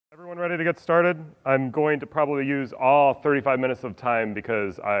everybody to get started. I'm going to probably use all 35 minutes of time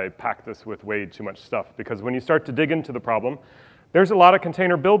because I packed this with way too much stuff. Because when you start to dig into the problem, there's a lot of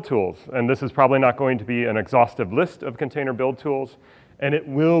container build tools. And this is probably not going to be an exhaustive list of container build tools. And it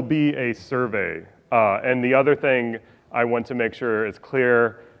will be a survey. And the other thing I want to make sure is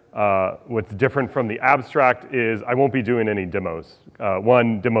clear, what's different from the abstract is I won't be doing any demos.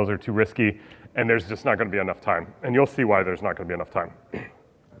 One, demos are too risky, and there's just not going to be enough time. And you'll see why there's not going to be enough time.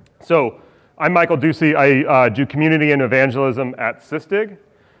 So I'm Michael Ducy. I do community and evangelism at Sysdig.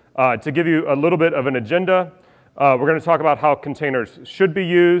 To give you a little bit of an agenda, we're going to talk about how containers should be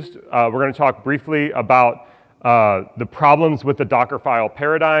used. We're going to talk briefly about the problems with the Dockerfile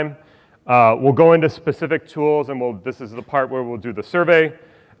paradigm. We'll go into specific tools, and this is the part where we'll do the survey.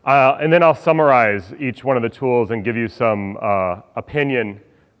 And then I'll summarize each one of the tools and give you some opinion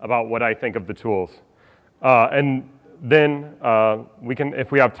about what I think of the tools. And then we can,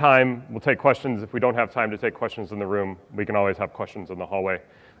 if we have time, we'll take questions. If we don't have time to take questions in the room, we can always have questions in the hallway.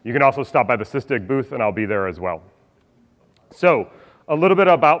 You can also stop by the Sysdig booth, and I'll be there as well. So a little bit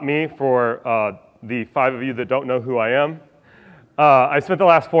about me for the 5 of you that don't know who I am. I spent the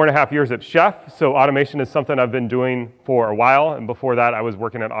last 4.5 years at Chef, so automation is something I've been doing for a while, and before that I was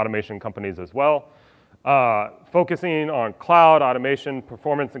working at automation companies as well. Focusing on cloud, automation,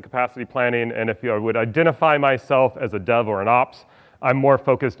 performance and capacity planning, and if I would identify myself as a dev or an ops, I'm more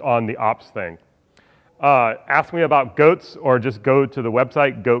focused on the ops thing. Ask me about goats or just go to the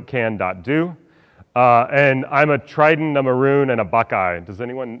website, goatcan.do. And I'm a Trident, a Maroon, and a Buckeye. Does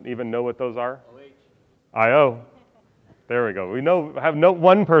anyone even know what those are? IO. There we go. We know,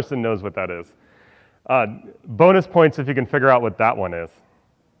 one person knows what that is. Bonus points if you can figure out what that one is.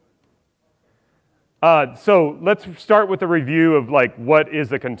 So let's start with a review of like what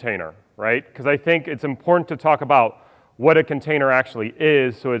is a container, right? Because I think it's important to talk about what a container actually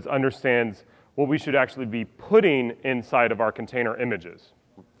is so it understands what we should actually be putting inside of our container images.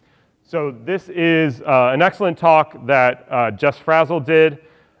 So this is an excellent talk that Jess Frazzle did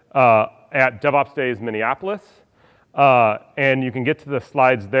at DevOps Days Minneapolis. And you can get to the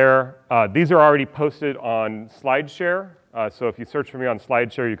slides there. These are already posted on SlideShare. So if you search for me on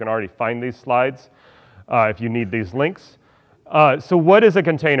SlideShare, you can already find these slides if you need these links. So what is a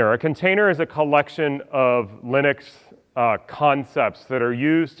container? A container is a collection of Linux concepts that are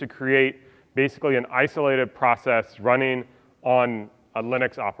used to create basically an isolated process running on a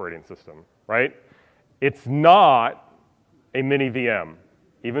Linux operating system, right? It's not a mini VM,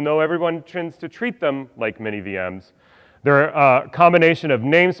 even though everyone tends to treat them like mini VMs. They're a combination of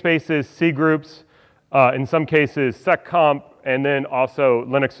namespaces, C groups, in some cases seccomp, and then also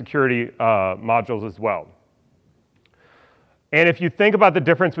Linux security modules as well. And if you think about the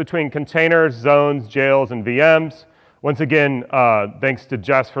difference between containers, zones, jails, and VMs, once again, thanks to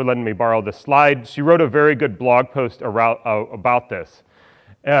Jess for letting me borrow this slide. She wrote a very good blog post about this.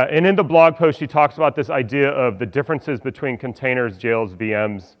 And in the blog post, she talks about this idea of the differences between containers, jails,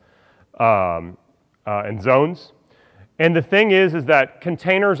 VMs, and zones. And the thing is that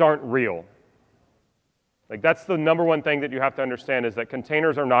containers aren't real. Like that's the number one thing that you have to understand is that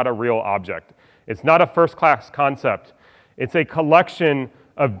containers are not a real object. It's not a first-class concept. It's a collection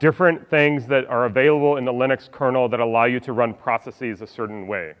of different things that are available in the Linux kernel that allow you to run processes a certain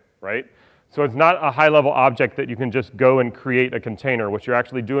way, right? So it's not a high-level object that you can just go and create a container. What you're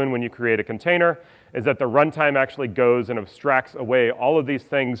actually doing when you create a container is that the runtime actually goes and abstracts away all of these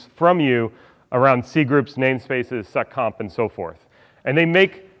things from you around C groups, namespaces, seccomp, and so forth. And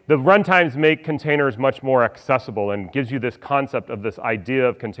the runtimes make containers much more accessible and gives you this concept of this idea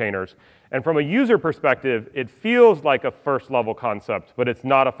of containers. And from a user perspective, it feels like a first-level concept, but it's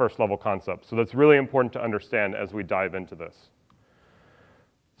not a first-level concept. So that's really important to understand as we dive into this.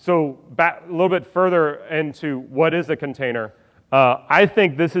 So back a little bit further into what is a container, I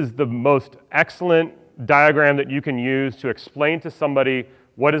think this is the most excellent diagram that you can use to explain to somebody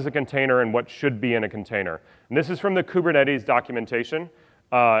what is a container and what should be in a container. And this is from the Kubernetes documentation.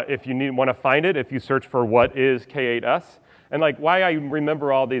 If you want to find it, if you search for what is K8s. And like why I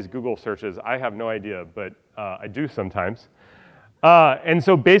remember all these Google searches, I have no idea, but I do sometimes. And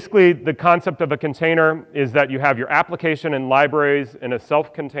so basically the concept of a container is that you have your application and libraries in a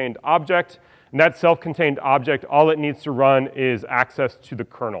self-contained object. And that self-contained object, all it needs to run is access to the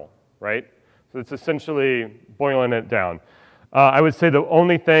kernel, right? So it's essentially boiling it down. I would say the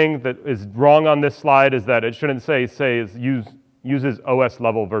only thing that is wrong on this slide is that it shouldn't say uses OS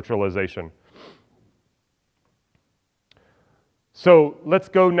level virtualization. So let's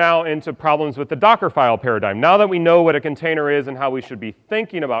go now into problems with the Dockerfile paradigm. Now that we know what a container is and how we should be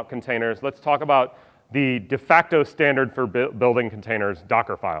thinking about containers, let's talk about the de facto standard for building containers,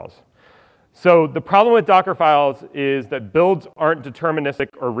 Dockerfiles. So the problem with Dockerfiles is that builds aren't deterministic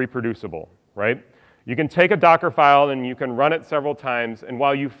or reproducible, right? You can take a Dockerfile and you can run it several times, and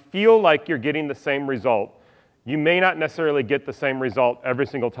while you feel like you're getting the same result, you may not necessarily get the same result every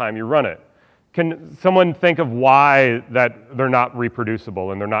single time you run it. Can someone think of why that they're not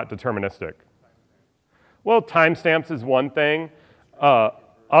reproducible and they're not deterministic? Well, timestamps is one thing.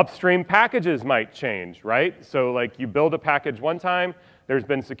 Upstream packages might change, right? So like you build a package one time, there's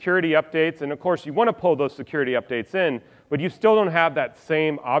been security updates, and of course you want to pull those security updates in, but you still don't have that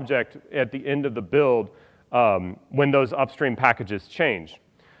same object at the end of the build when those upstream packages change.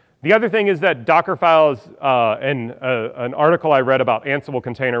 The other thing is that Dockerfiles, and an article I read about Ansible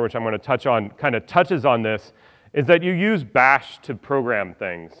container, which I'm going to touch on, kind of touches on this, is that you use bash to program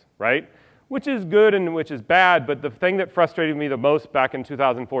things, right? Which is good and which is bad, but the thing that frustrated me the most back in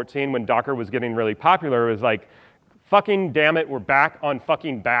 2014 when Docker was getting really popular was like, fucking damn it, we're back on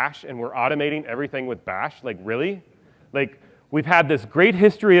fucking bash and we're automating everything with bash, like really? Like we've had this great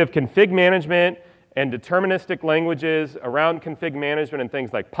history of config management and deterministic languages around config management and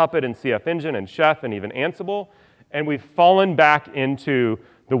things like Puppet and CF Engine and Chef and even Ansible, and we've fallen back into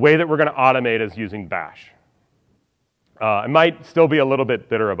the way that we're going to automate is using bash. I might still be a little bit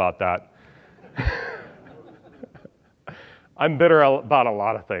bitter about that. I'm bitter about a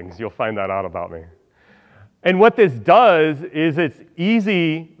lot of things. You'll find that out about me. And what this does is it's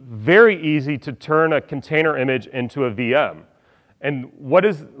easy, very easy to turn a container image into a VM. And what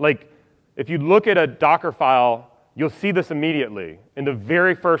is, like, if you look at a Dockerfile, you'll see this immediately in the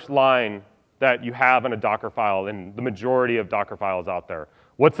very first line that you have in a Dockerfile in the majority of Dockerfiles out there.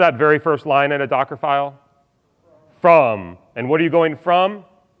 What's that very first line in a Dockerfile? From. And what are you going from?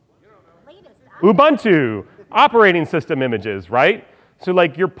 Ubuntu, operating system images, right? So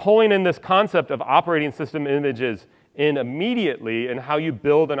like you're pulling in this concept of operating system images in immediately in how you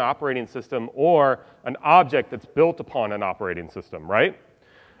build an operating system or an object that's built upon an operating system, right?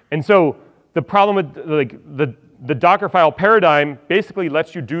 And so the problem with like the Dockerfile paradigm basically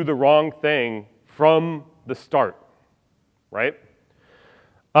lets you do the wrong thing from the start, right?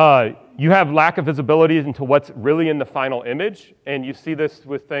 You have lack of visibility into what's really in the final image, and you see this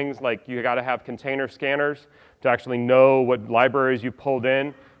with things like you got to have container scanners to actually know what libraries you pulled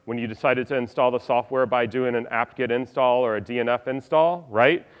in when you decided to install the software by doing an apt-get install or a DNF install,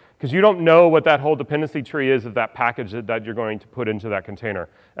 right? Because you don't know what that whole dependency tree is of that package that you're going to put into that container,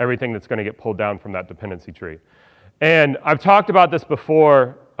 everything that's going to get pulled down from that dependency tree. And I've talked about this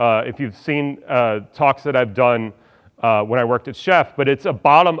before, if you've seen talks that I've done when I worked at Chef, but it's a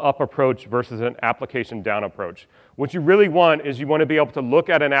bottom-up approach versus an application-down approach. What you really want is you want to be able to look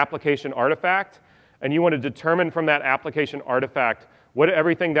at an application artifact, and you want to determine from that application artifact what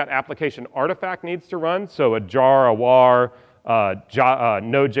everything that application artifact needs to run, so a jar, a war,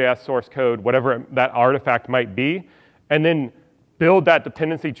 Node.js source code, whatever that artifact might be, and then build that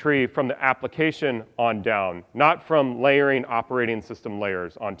dependency tree from the application on down, not from layering operating system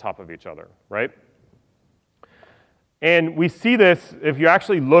layers on top of each other, right? And we see this if you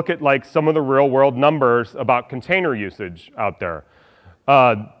actually look at like some of the real world numbers about container usage out there.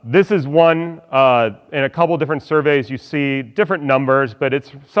 This is one, in a couple different surveys you see different numbers, but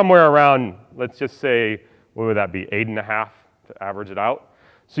it's somewhere around, let's just say, what would that be, 8.5 to average it out?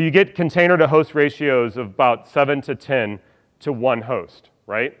 So you get container to host ratios of about 7 to 10 to 1 host,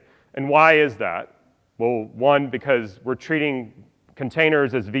 right? And why is that? Well, one, because we're treating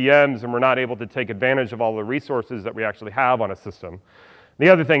containers as VMs and we're not able to take advantage of all the resources that we actually have on a system. The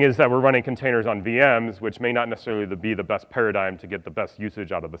other thing is that we're running containers on VMs, which may not necessarily be the best paradigm to get the best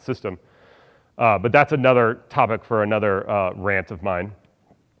usage out of the system. But that's another topic for another rant of mine.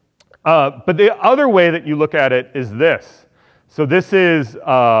 But the other way that you look at it is this. So this is,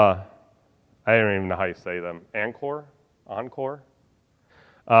 I don't even know how you say them, Encore?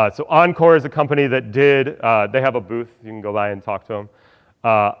 So Encore is a company that did, they have a booth, you can go by and talk to them.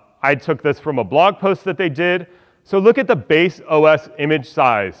 I took this from a blog post that they did. So look at the base OS image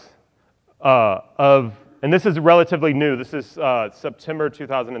size and this is relatively new. This is September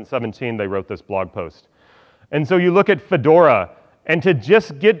 2017 they wrote this blog post. And so you look at Fedora, and to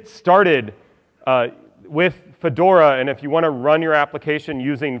just get started with Fedora, and if you want to run your application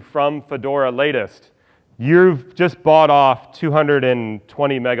using from Fedora latest, you've just bought off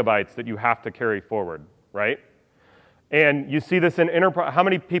 220 megabytes that you have to carry forward, right? And you see this in enterprise. How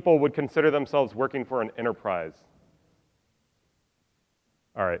many people would consider themselves working for an enterprise?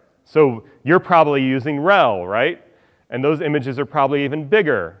 All right, so you're probably using RHEL, right? And those images are probably even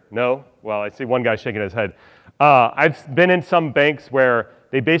bigger. No? Well, I see one guy shaking his head. I've been in some banks where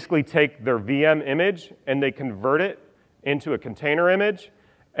they basically take their VM image and they convert it into a container image,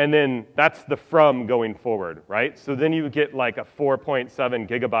 and then that's the from going forward, right? So then you get like a 4.7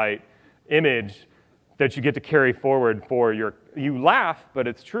 gigabyte image that you get to carry forward for your, you laugh, but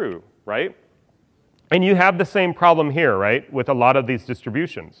it's true, right? And you have the same problem here, right, with a lot of these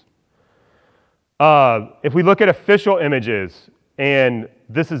distributions. If we look at official images, and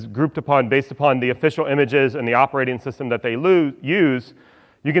this is grouped upon, based upon the official images and the operating system that they use,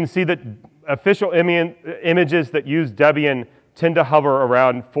 you can see that official images that use Debian tend to hover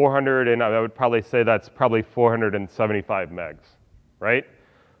around 400, and I would probably say that's probably 475 megs, right?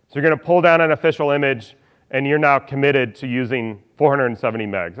 So you're going to pull down an official image, and you're now committed to using 470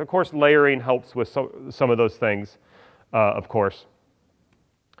 megs. Of course, layering helps with some of those things, of course.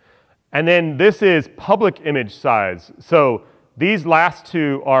 And then this is public image size. So these last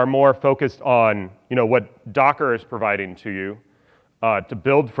two are more focused on, you know, what Docker is providing to you to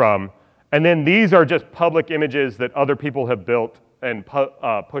build from. And then these are just public images that other people have built and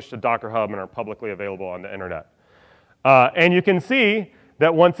pushed to Docker Hub and are publicly available on the internet. And you can see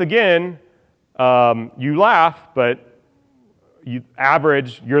that once again, you laugh, but you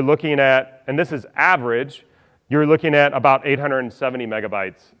average, you're looking at, and this is average, you're looking at about 870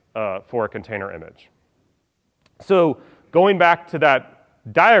 megabytes for a container image. So going back to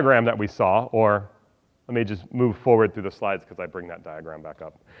that diagram that we saw, or let me just move forward through the slides because I bring that diagram back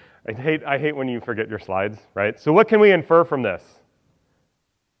up. I hate when you forget your slides, right? So what can we infer from this?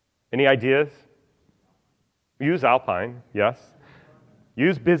 Any ideas? Use Alpine, yes.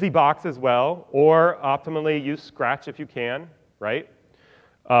 Use BusyBox as well, or optimally use Scratch if you can, right?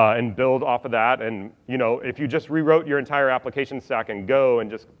 And build off of that. And you know, if you just rewrote your entire application stack in Go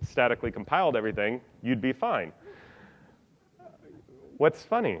and just statically compiled everything, you'd be fine. What's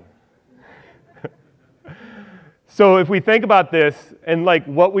funny? So if we think about this, and like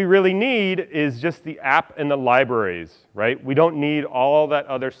what we really need is just the app and the libraries, right? We don't need all that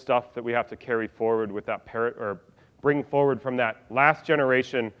other stuff that we have to carry forward with that or bring forward from that last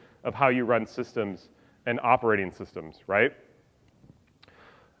generation of how you run systems and operating systems, right?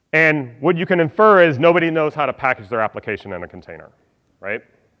 And what you can infer is nobody knows how to package their application in a container, right?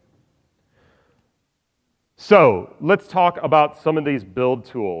 So let's talk about some of these build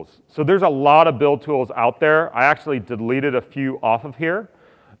tools. So there's a lot of build tools out there. I actually deleted a few off of here.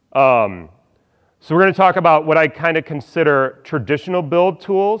 So we're going to talk about what I kind of consider traditional build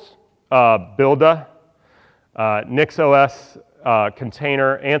tools, Builda, NixOS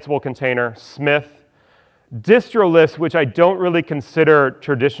container, Ansible container, Smith, Distroless, which I don't really consider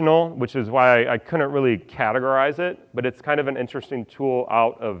traditional, which is why I couldn't really categorize it, but it's kind of an interesting tool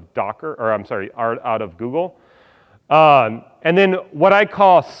out of Docker, or I'm sorry, out of Google. And then what I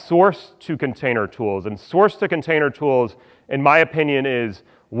call source to container tools. And source to container tools, in my opinion, is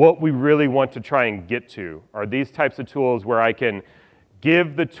what we really want to try and get to, are these types of tools where I can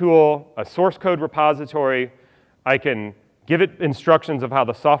give the tool a source code repository, I can give it instructions of how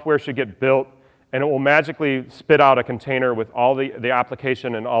the software should get built, and it will magically spit out a container with all the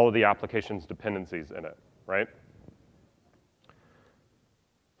application and all of the application's dependencies in it, right?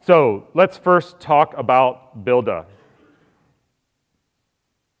 So let's first talk about Builda.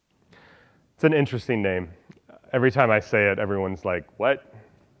 It's an interesting name. Every time I say it, everyone's like, what?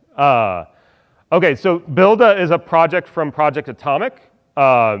 Okay, so Builda is a project from Project Atomic.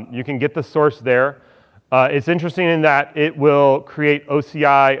 You can get the source there. It's interesting in that it will create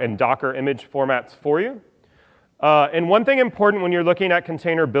OCI and Docker image formats for you. And one thing important when you're looking at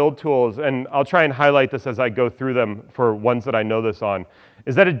container build tools, and I'll try and highlight this as I go through them for ones that I know this on,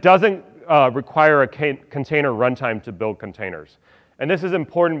 is that it doesn't require a container runtime to build containers. And this is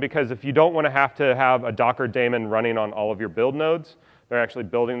important because if you don't want to have a Docker daemon running on all of your build nodes, they're actually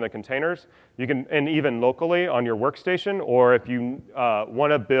building the containers. You can, and even locally on your workstation, or if you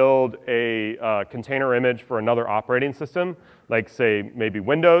want to build a container image for another operating system, like say maybe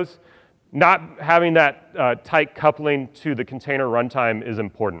Windows, not having that tight coupling to the container runtime is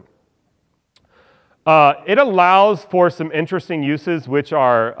important. It allows for some interesting uses, which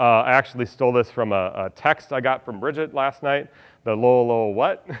are, I actually stole this from a text I got from Bridget last night, the lol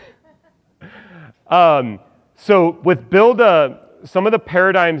what? So with Builda, some of the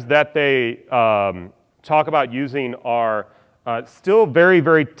paradigms that they talk about using are still very,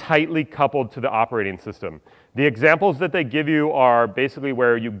 very tightly coupled to the operating system. The examples that they give you are basically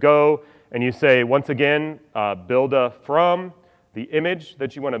where you go and you say, once again, Builda from the image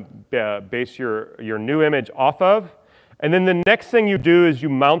that you want to base your new image off of. And then the next thing you do is you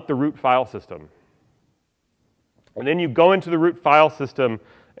mount the root file system. And then you go into the root file system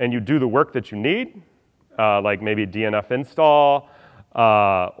and you do the work that you need, like maybe DNF install,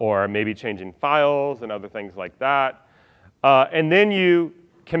 or maybe changing files and other things like that. And then you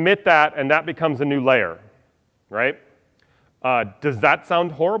commit that, and that becomes a new layer, right? Does that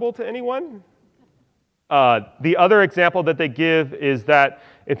sound horrible to anyone? The other example that they give is that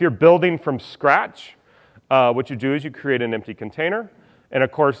if you're building from scratch, what you do is you create an empty container, and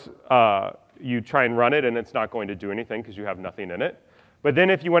of course, you try and run it, and it's not going to do anything because you have nothing in it. But then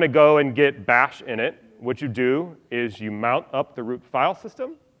if you want to go and get bash in it, what you do is you mount up the root file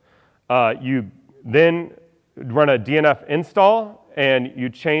system. You then run a DNF install, and you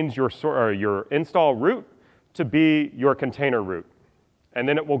change your install root to be your container root. And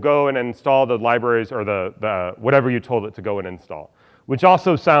then it will go and install the libraries or the whatever you told it to go and install, which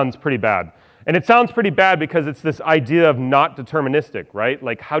also sounds pretty bad. And it sounds pretty bad because it's this idea of not deterministic, right?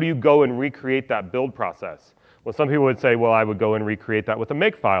 Like, how do you go and recreate that build process? Well, some people would say, well, I would go and recreate that with a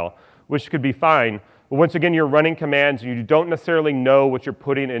makefile, which could be fine. But once again, you're running commands, and you don't necessarily know what you're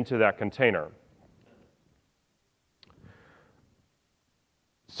putting into that container.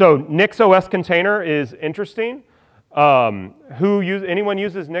 So NixOS container is interesting. Anyone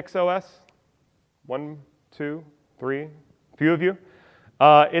uses NixOS? 1, 2, 3, a few of you?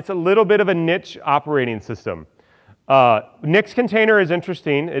 It's a little bit of a niche operating system. Nix container is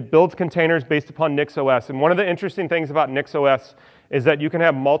interesting. It builds containers based upon NixOS. And one of the interesting things about NixOS is that you can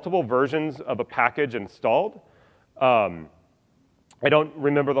have multiple versions of a package installed. I don't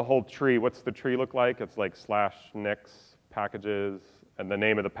remember the whole tree. What's the tree look like? It's like /nix packages, and the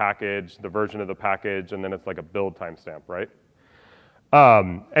name of the package, the version of the package, and then it's like a build timestamp, right?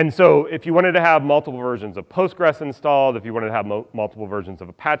 And so if you wanted to have multiple versions of Postgres installed, if you wanted to have multiple versions of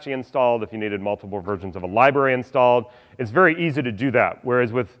Apache installed, if you needed multiple versions of a library installed, it's very easy to do that.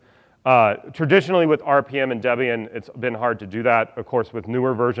 Whereas with traditionally with RPM and Debian, it's been hard to do that. Of course, with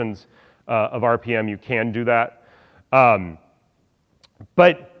newer versions of RPM, you can do that.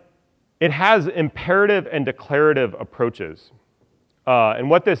 But it has imperative and declarative approaches. And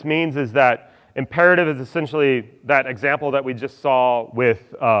what this means is that imperative is essentially that example that we just saw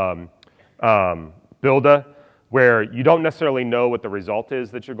with Builda, where you don't necessarily know what the result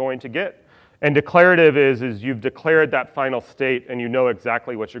is that you're going to get. And declarative is you've declared that final state, and you know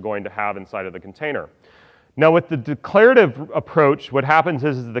exactly what you're going to have inside of the container. Now, with the declarative approach, what happens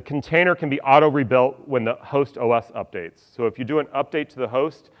is the container can be auto-rebuilt when the host OS updates. So if you do an update to the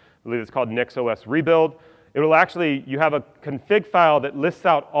host, I believe it's called NixOS rebuild, it will actually, you have a config file that lists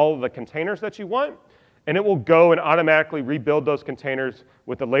out all of the containers that you want, and it will go and automatically rebuild those containers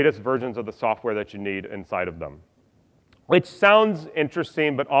with the latest versions of the software that you need inside of them. Which sounds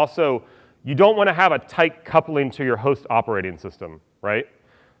interesting, but also you don't want to have a tight coupling to your host operating system, right?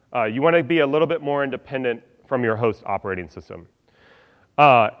 You want to be a little bit more independent from your host operating system.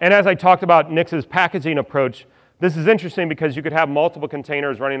 And as I talked about Nix's packaging approach, this is interesting because you could have multiple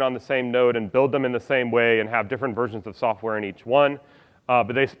containers running on the same node and build them in the same way and have different versions of software in each one,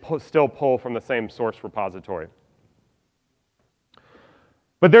 but they still pull from the same source repository.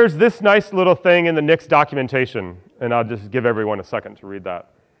 But there's this nice little thing in the Nix documentation, and I'll just give everyone a second to read that.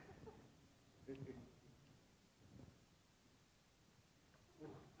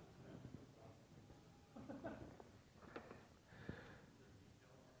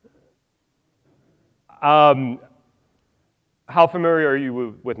 How familiar are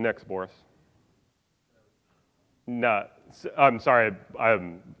you with Nix, Boris? No, I'm sorry.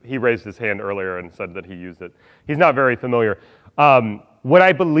 He raised his hand earlier and said that he used it. He's not very familiar. What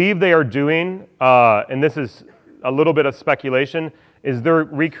I believe they are doing, and this is a little bit of speculation, is they're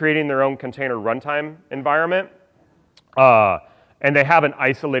recreating their own container runtime environment, and they haven't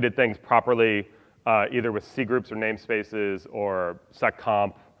isolated things properly, either with C groups or namespaces or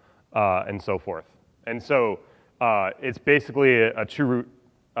seccomp and so forth. And so it's basically a true root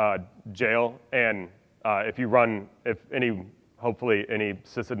jail, and hopefully any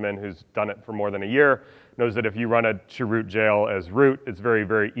sysadmin who's done it for more than a year knows that if you run a true root jail as root, it's very,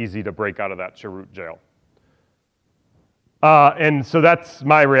 very easy to break out of that true root jail. And so that's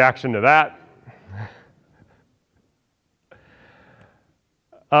my reaction to that.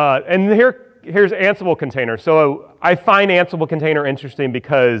 And here's Ansible container. So I find Ansible container interesting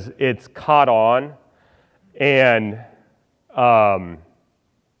because it's caught on, and not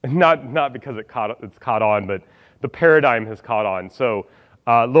because it's caught on, but the paradigm has caught on. So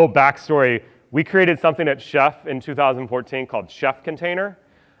a little backstory, we created something at Chef in 2014 called Chef Container.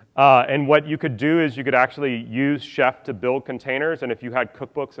 And what you could do is you could actually use Chef to build containers, and if you had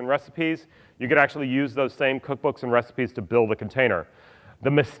cookbooks and recipes, you could actually use those same cookbooks and recipes to build a container.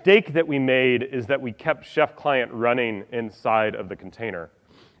 The mistake that we made is that we kept Chef client running inside of the container,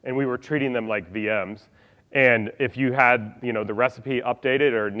 and we were treating them like VMs. And if you had, the recipe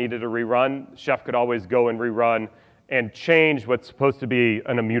updated or needed a rerun, Chef could always go and rerun and change what's supposed to be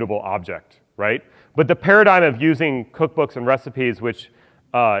an immutable object, right? But the paradigm of using cookbooks and recipes, which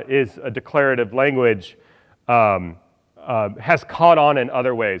is a declarative language, has caught on in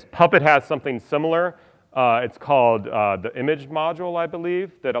other ways. Puppet has something similar. It's called the image module, I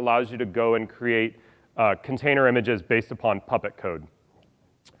believe, that allows you to go and create container images based upon Puppet code.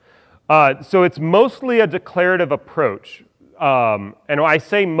 So it's mostly a declarative approach. And I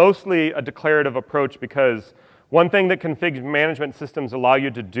say mostly a declarative approach because one thing that config management systems allow you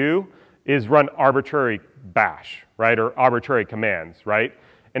to do is run arbitrary bash, right, or arbitrary commands, right?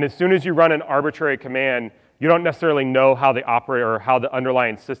 And as soon as you run an arbitrary command, you don't necessarily know how the operator or how the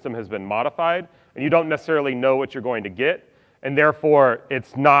underlying system has been modified, and you don't necessarily know what you're going to get, and therefore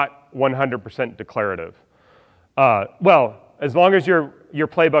it's not 100% declarative. Well, as long as your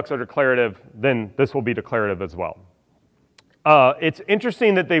playbooks are declarative, then this will be declarative as well. It's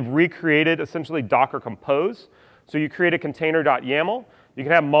interesting that they've recreated essentially Docker Compose. So you create a container.yaml. You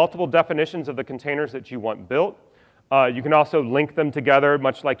can have multiple definitions of the containers that you want built. You can also link them together,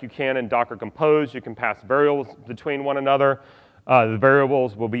 much like you can in Docker Compose. You can pass variables between one another. The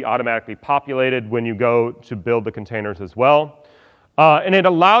variables will be automatically populated when you go to build the containers as well. And it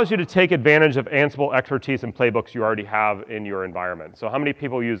allows you to take advantage of Ansible expertise and playbooks you already have in your environment. So how many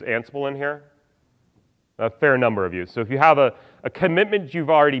people use Ansible in here? A fair number of you. So if you have a commitment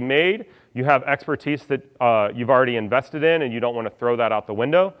you've already made, you have expertise that you've already invested in, and you don't want to throw that out the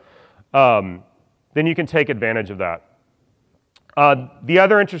window, then you can take advantage of that. The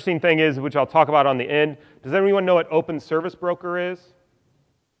other interesting thing is, which I'll talk about on the end, does anyone know what Open Service Broker is?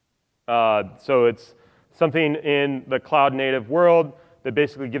 So it's something in the cloud native world that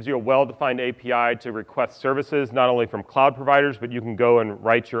basically gives you a well-defined API to request services, not only from cloud providers, but you can go and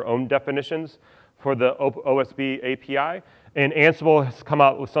write your own definitions for the OSB API. And Ansible has come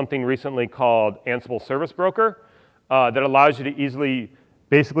out with something recently called Ansible Service Broker that allows you to easily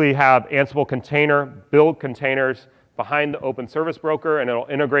basically have Ansible container, build containers behind the Open Service Broker, and it'll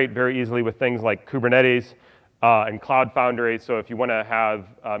integrate very easily with things like Kubernetes and Cloud Foundry. So if you want to have,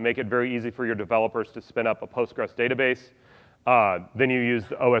 make it very easy for your developers to spin up a Postgres database, then you use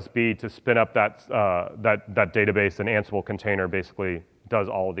the OSB to spin up that database, and Ansible container basically does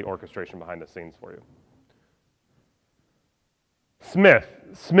all of the orchestration behind the scenes for you. Smith.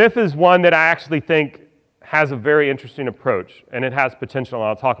 Smith is one that I actually think has a very interesting approach, and it has potential, and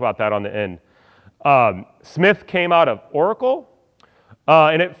I'll talk about that on the end. Smith came out of Oracle,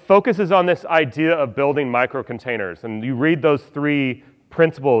 and it focuses on this idea of building microcontainers. And you read those three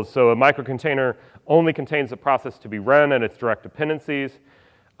principles. So a microcontainer only contains the process to be run and its direct dependencies.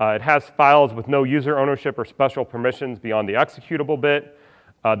 It has files with no user ownership or special permissions beyond the executable bit.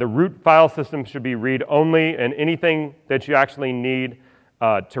 The root file system should be read-only, and anything that you actually need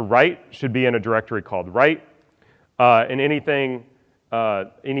to write should be in a directory called write. And anything,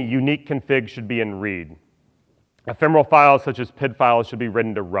 any unique config should be in read. Ephemeral files such as PID files should be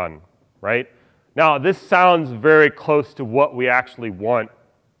written to run, right? Now, this sounds very close to what we actually want,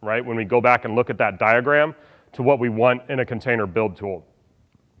 right? When we go back and look at that diagram to what we want in a container build tool.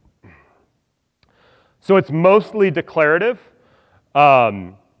 So it's mostly declarative.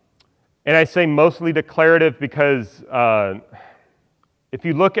 And I say mostly declarative because if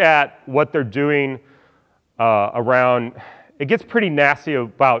you look at what they're doing around, it gets pretty nasty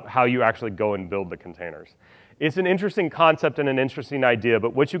about how you actually go and build the containers. It's an interesting concept and an interesting idea,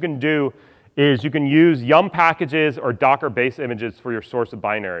 but what you can do is you can use Yum packages or Docker base images for your source of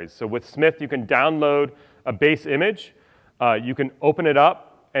binaries. So with Smith, you can download a base image, you can open it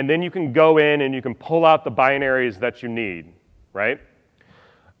up, and then you can go in and you can pull out the binaries that you need, right?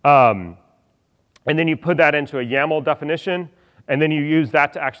 And then you put that into a YAML definition, and then you use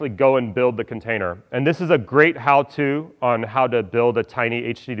that to actually go and build the container. And this is a great how-to on how to build a tiny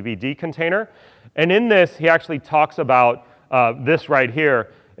HTTPD container. And in this, he actually talks about this right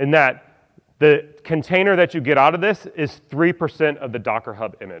here, in that the container that you get out of this is 3% of the Docker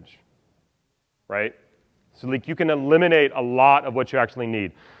Hub image, right? So like you can eliminate a lot of what you actually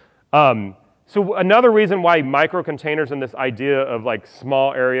need. So another reason why microcontainers and this idea of like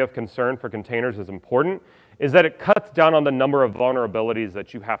small area of concern for containers is important is that it cuts down on the number of vulnerabilities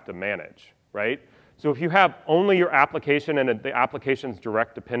that you have to manage, right? So if you have only your application and the application's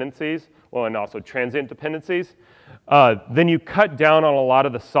direct dependencies, well, and also transient dependencies, then you cut down on a lot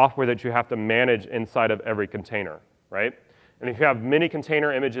of the software that you have to manage inside of every container, right? And if you have many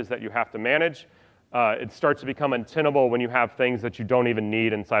container images that you have to manage, it starts to become untenable when you have things that you don't even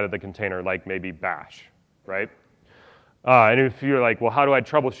need inside of the container, like maybe bash, right? And if you're like, well, how do I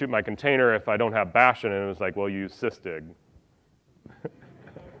troubleshoot my container if I don't have bash in it? And it was like, well, you use sysdig.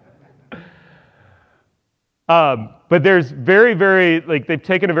 But there's like they've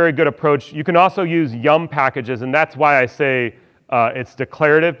taken a very good approach. You can also use yum packages, and that's why I say it's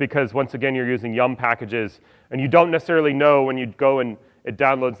declarative, because once again, you're using yum packages, and you don't necessarily know when you go and it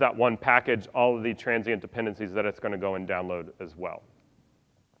downloads that one package, all of the transient dependencies that it's going to go and download as well.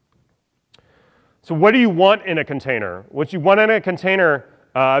 So what do you want in a container? What you want in a container,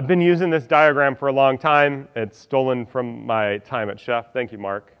 I've been using this diagram for a long time. It's stolen from my time at Chef. Thank you,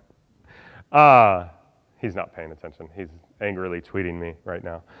 Mark. He's not paying attention. He's angrily tweeting me right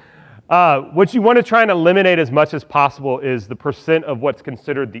now. What you want to try and eliminate as much as possible is the percent of what's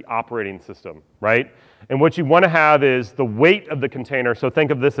considered the operating system, right? And what you want to have is the weight of the container. So think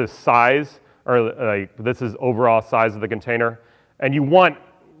of this as size, or like this is overall size of the container. And you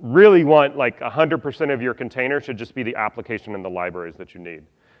really want like 100% of your container should just be the application and the libraries that you need.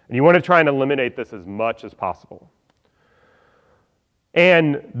 And you want to try and eliminate this as much as possible.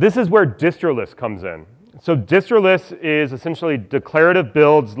 And this is where Distroless comes in. So Distroless is essentially declarative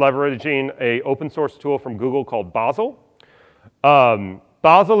builds leveraging an open source tool from Google called Bazel.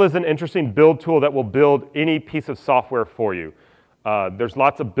 Bazel is an interesting build tool that will build any piece of software for you. There's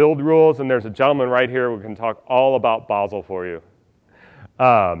lots of build rules, and there's a gentleman right here who can talk all about Bazel for you.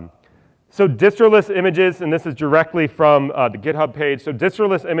 So Distroless images, and this is directly from the GitHub page. So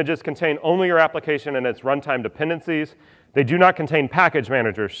Distroless images contain only your application and its runtime dependencies. They do not contain package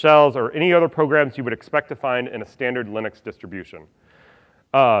managers, shells, or any other programs you would expect to find in a standard Linux distribution.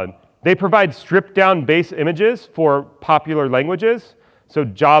 They provide stripped down base images for popular languages. So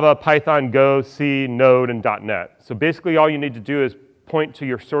Java, Python, Go, C, Node, and .NET. So basically all you need to do is point to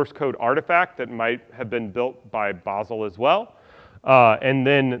your source code artifact that might have been built by Bazel as well. And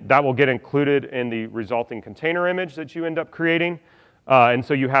then that will get included in the resulting container image that you end up creating. And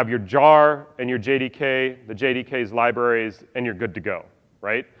so you have your jar and your JDK, the JDK's libraries, and you're good to go,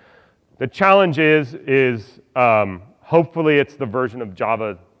 right? The challenge is hopefully it's the version of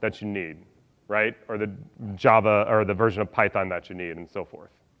Java that you need, right? Or the Java or the version of Python that you need and so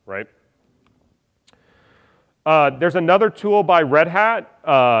forth, right? There's another tool by Red Hat,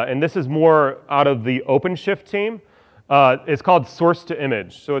 and this is more out of the OpenShift team. It's called source to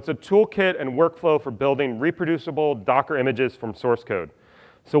image. So it's a toolkit and workflow for building reproducible Docker images from source code.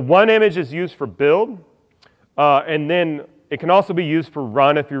 So one image is used for build, and then it can also be used for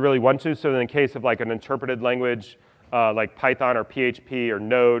run if you really want to. So in the case of like an interpreted language, like Python or PHP or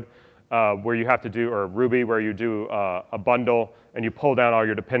Node, where you have to do, or Ruby, where you do a bundle and you pull down all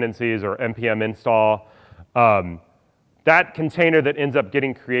your dependencies, or npm install. That container that ends up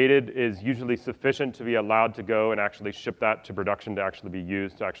getting created is usually sufficient to be allowed to go and actually ship that to production to actually be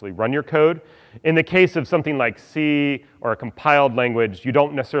used to actually run your code. In the case of something like C or a compiled language, you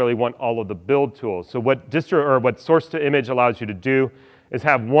don't necessarily want all of the build tools. So what source to image allows you to do is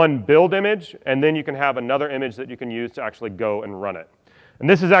have one build image, and then you can have another image that you can use to actually go and run it. And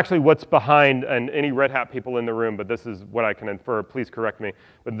this is actually what's behind, and any Red Hat people in the room, but this is what I can infer, please correct me,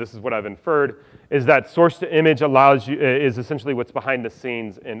 but this is what I've inferred, is that source to image allows you, is essentially what's behind the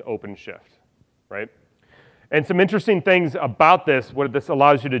scenes in OpenShift, right? And some interesting things about this, what this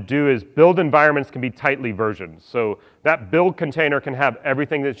allows you to do is build environments can be tightly versioned. So that build container can have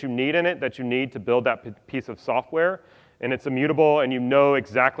everything that you need in it, that you need to build that piece of software, and it's immutable, and you know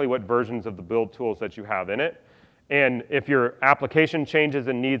exactly what versions of the build tools that you have in it. And if your application changes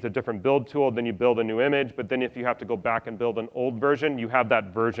and needs a different build tool, then you build a new image. But then if you have to go back and build an old version, you have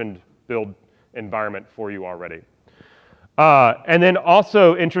that versioned build environment for you already. And then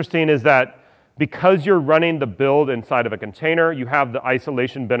also interesting is that because you're running the build inside of a container, you have the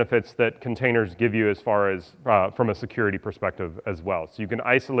isolation benefits that containers give you as far as from a security perspective as well. So you can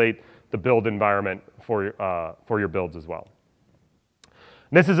isolate the build environment for your builds as well.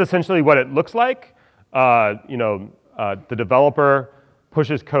 This is essentially what it looks like. The developer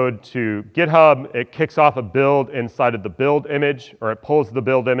pushes code to GitHub. It kicks off a build inside of the build image, or it pulls the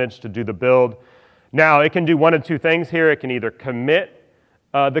build image to do the build. Now, it can do one of two things here. It can either commit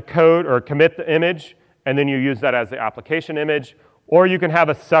the code or commit the image, and then you use that as the application image, or you can have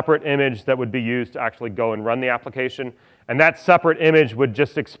a separate image that would be used to actually go and run the application. And that separate image would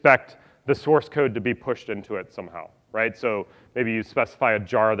just expect the source code to be pushed into it somehow, right? So maybe you specify a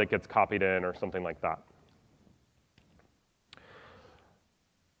jar that gets copied in or something like that.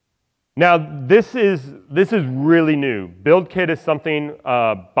 Now, this is really new. BuildKit is something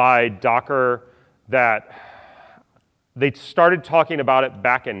by Docker that they started talking about it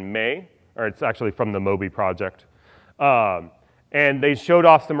back in May, or it's actually from the Moby project. And they showed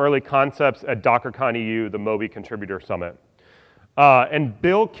off some early concepts at DockerCon EU, the Moby Contributor Summit. And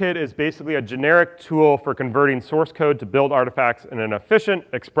BuildKit is basically a generic tool for converting source code to build artifacts in an efficient,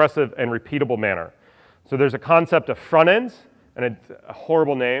 expressive, and repeatable manner. So there's a concept of front ends, and it's a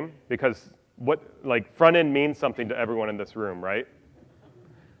horrible name because front end means something to everyone in this room, right?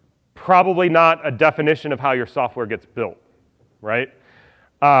 Probably not a definition of how your software gets built, right?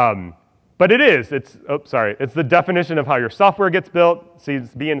 But it is. It's the definition of how your software gets built. See,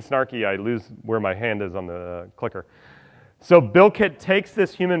 it's being snarky, I lose where my hand is on the clicker. So BuildKit takes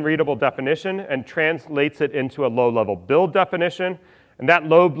this human-readable definition and translates it into a low-level build definition. And that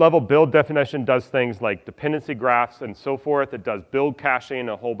low-level build definition does things like dependency graphs and so forth. It does build caching,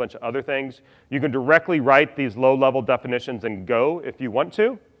 a whole bunch of other things. You can directly write these low-level definitions in Go if you want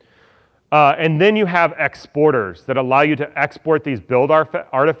to. And then you have exporters that allow you to export these build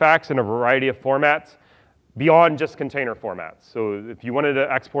artifacts in a variety of formats beyond just container formats. So if you wanted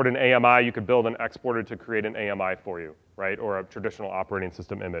to export an AMI, you could build an exporter to create an AMI for you, right? Or a traditional operating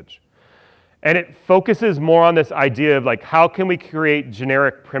system image. And it focuses more on this idea of like, how can we create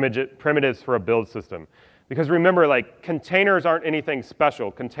generic primitives for a build system? Because remember, like, containers aren't anything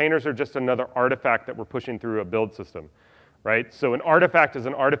special. Containers are just another artifact that we're pushing through a build system, right? So an artifact is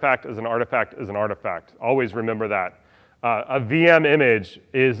an artifact is an artifact is an artifact. Always remember that. A VM image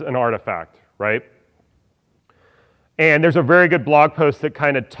is an artifact, right? And there's a very good blog post that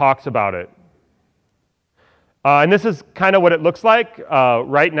kind of talks about it. And this is kind of what it looks like.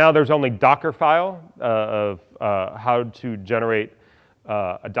 Right now, there's only Dockerfile of how to generate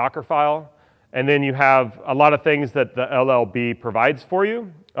a Dockerfile. And then you have a lot of things that the LLB provides for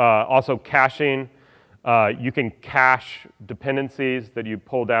you. Also caching. You can cache dependencies that you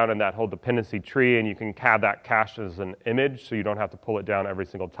pull down in that whole dependency tree, and you can have that cached as an image, so you don't have to pull it down every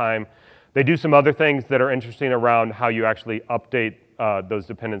single time. They do some other things that are interesting around how you actually update those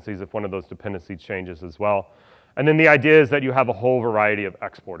dependencies if one of those dependencies changes as well. And then the idea is that you have a whole variety of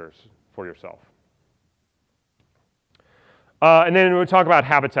exporters for yourself. And then we talk about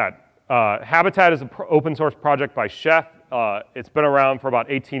Habitat. Habitat is an open source project by Chef. It's been around for about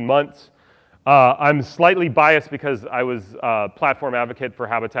 18 months. I'm slightly biased because I was a platform advocate for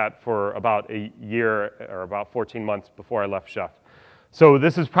Habitat for about a year or about 14 months before I left Chef. So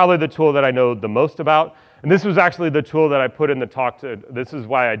this is probably the tool that I know the most about. And this was actually the tool that I put in the talk this is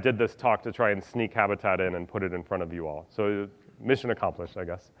why I did this talk, to try and sneak Habitat in and put it in front of you all. So mission accomplished, I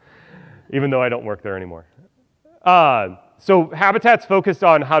guess, even though I don't work there anymore. So Habitat's focused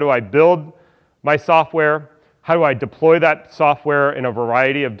on how do I build my software, how do I deploy that software in a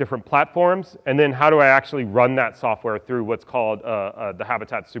variety of different platforms, and then how do I actually run that software through what's called the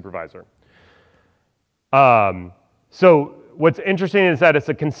Habitat supervisor. So what's interesting is that it's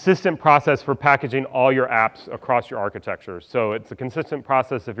a consistent process for packaging all your apps across your architecture. So it's a consistent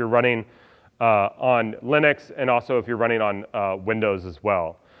process if you're running on Linux and also if you're running on Windows as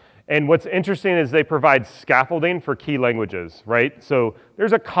well. And what's interesting is they provide scaffolding for key languages, right? So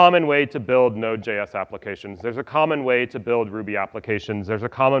there's a common way to build Node.js applications. There's a common way to build Ruby applications. There's a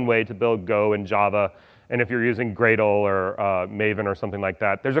common way to build Go and Java. And if you're using Gradle or Maven or something like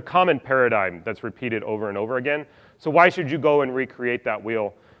that, there's a common paradigm that's repeated over and over again. So why should you go and recreate that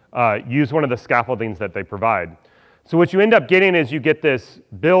wheel? Use one of the scaffoldings that they provide. So what you end up getting is you get this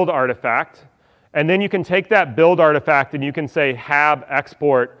build artifact, and then you can take that build artifact and you can say hab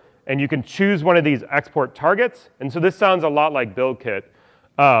export, and you can choose one of these export targets. And so this sounds a lot like BuildKit.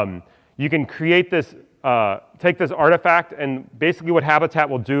 You can create this, take this artifact, and basically what Habitat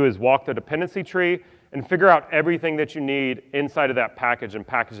will do is walk the dependency tree and figure out everything that you need inside of that package and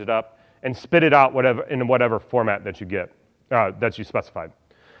package it up and spit it out in whatever format that you get, that you specified.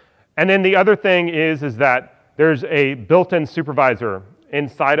 And then the other thing is that there's a built-in supervisor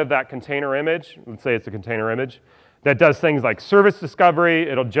inside of that container image. Let's say it's a container image that does things like service discovery.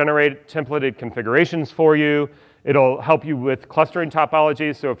 It'll generate templated configurations for you. It'll help you with clustering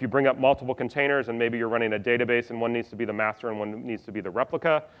topologies. So if you bring up multiple containers and maybe you're running a database and one needs to be the master and one needs to be the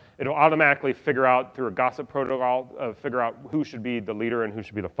replica, it'll automatically figure out through a gossip protocol, figure out who should be the leader and who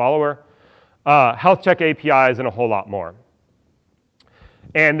should be the follower. Health check APIs and a whole lot more.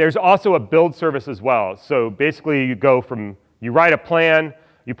 And there's also a build service as well. So basically you go from, you write a plan,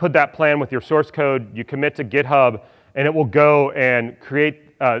 you put that plan with your source code, you commit to GitHub, and it will go and create,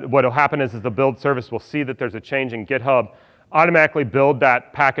 what will happen is the build service will see that there's a change in GitHub, automatically build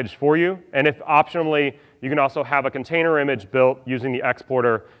that package for you, and if optionally, you can also have a container image built using the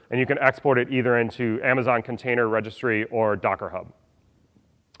exporter, and you can export it either into Amazon Container Registry or Docker Hub.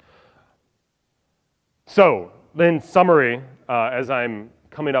 So, in summary, as I'm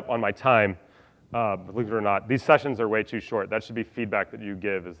coming up on my time, believe it or not, these sessions are way too short. That should be feedback that you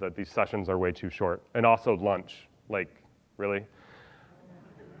give, is that these sessions are way too short. And also lunch, like, really?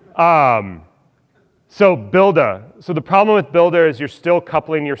 So Builder. So the problem with Builder is you're still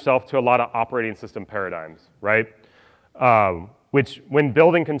coupling yourself to a lot of operating system paradigms, right? Which when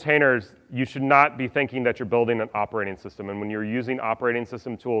building containers, you should not be thinking that you're building an operating system. And when you're using operating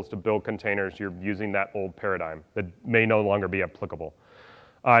system tools to build containers, you're using that old paradigm that may no longer be applicable.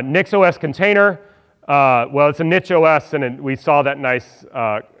 NixOS container, well, it's a niche OS, and we saw that nice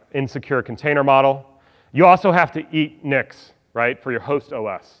insecure container model. You also have to eat Nix, right, for your host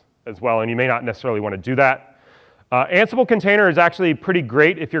OS as well, and you may not necessarily want to do that. Ansible container is actually pretty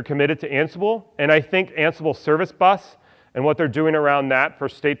great if you're committed to Ansible, and I think Ansible Service Bus and what they're doing around that for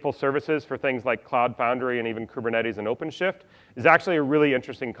stateful services for things like Cloud Foundry and even Kubernetes and OpenShift is actually a really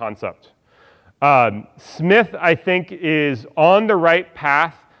interesting concept. Smith, I think, is on the right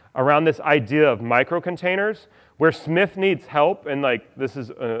path around this idea of microcontainers, where Smith needs help, and like this is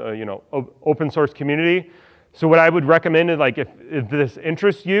a open source community. So what I would recommend is, like, if this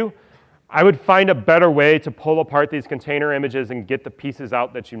interests you, I would find a better way to pull apart these container images and get the pieces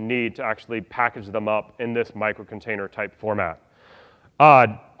out that you need to actually package them up in this microcontainer type format.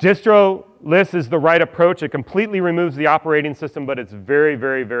 Distroless is the right approach. It completely removes the operating system, but it's very,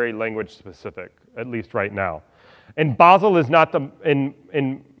 very, very language specific, at least right now. And Bazel is not the,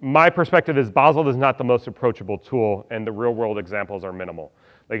 in my perspective, Bazel is not the most approachable tool, and the real world examples are minimal.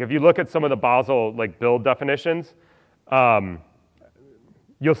 Like if you look at some of the Bazel like build definitions,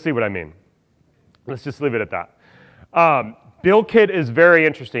 you'll see what I mean. Let's just leave it at that. BuildKit is very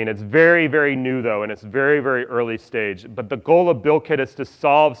interesting. It's very, very new though, and it's very, very early stage. But the goal of BuildKit is to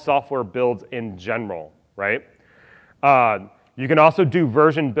solve software builds in general, right? You can also do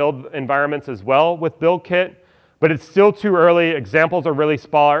version build environments as well with BuildKit, but it's still too early. Examples are really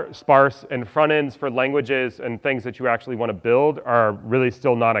sparse, and front ends for languages and things that you actually want to build are really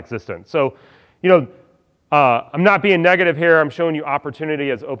still non-existent. So, I'm not being negative here. I'm showing you opportunity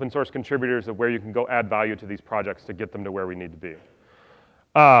as open source contributors of where you can go add value to these projects to get them to where we need to be.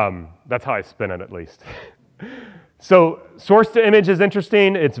 That's how I spin it, at least. So source to image is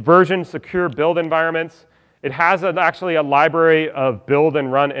interesting. It's version secure build environments. It has actually a library of build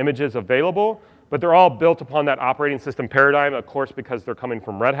and run images available, but they're all built upon that operating system paradigm, of course, because they're coming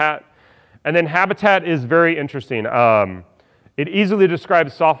from Red Hat. And then Habitat is very interesting. It easily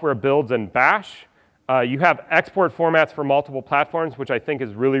describes software builds in Bash. You have export formats for multiple platforms, which I think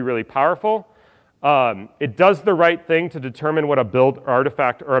is really, really powerful. It does the right thing to determine what a build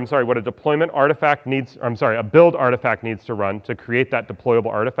artifact, or I'm sorry, what a deployment artifact needs, a build artifact needs to run to create that deployable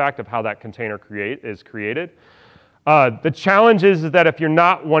artifact of how that container is created. The challenge is that if you're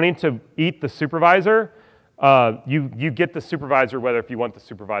not wanting to eat the supervisor, you get the supervisor whether if you want the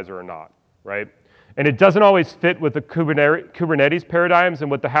supervisor or not, right? And it doesn't always fit with the Kubernetes paradigms,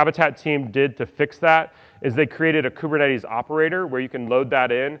 and what the Habitat team did to fix that is they created a Kubernetes operator where you can load that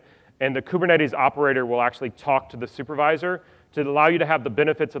in, and the Kubernetes operator will actually talk to the supervisor to allow you to have the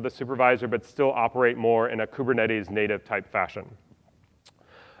benefits of the supervisor but still operate more in a Kubernetes native type fashion.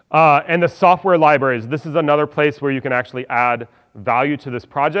 And the software libraries, this is another place where you can actually add value to this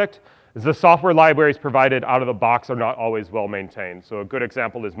project. The software libraries provided out of the box are not always well maintained. So a good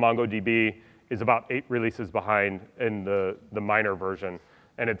example is MongoDB is about 8 releases behind in the minor version,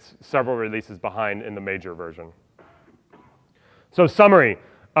 and it's several releases behind in the major version. So summary,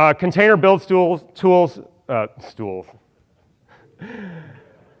 container build tools.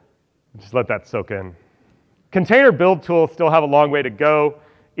 Just let that soak in. Container build tools still have a long way to go.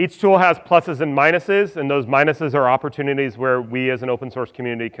 Each tool has pluses and minuses, and those minuses are opportunities where we as an open source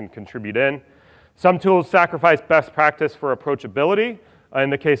community can contribute in. Some tools sacrifice best practice for approachability, in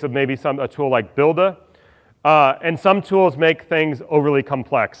the case of maybe a tool like Builda. And some tools make things overly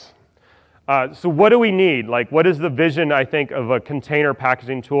complex. So what do we need? Like, what is the vision, I think, of a container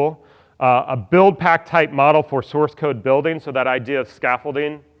packaging tool? A build pack type model for source code building, so that idea of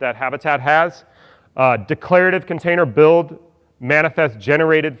scaffolding that Habitat has. Declarative container build manifest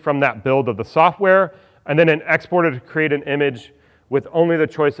generated from that build of the software, and then an exporter to create an image with only the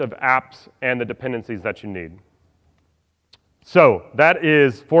choice of apps and the dependencies that you need. So that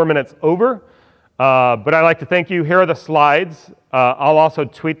is 4 minutes over, but I'd like to thank you. Here are the slides. I'll also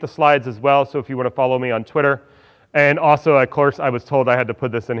tweet the slides as well, so if you want to follow me on Twitter. And also, of course, I was told I had to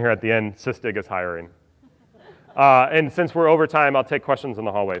put this in here at the end. Sysdig is hiring. And since we're over time, I'll take questions in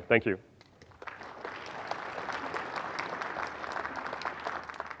the hallway. Thank you.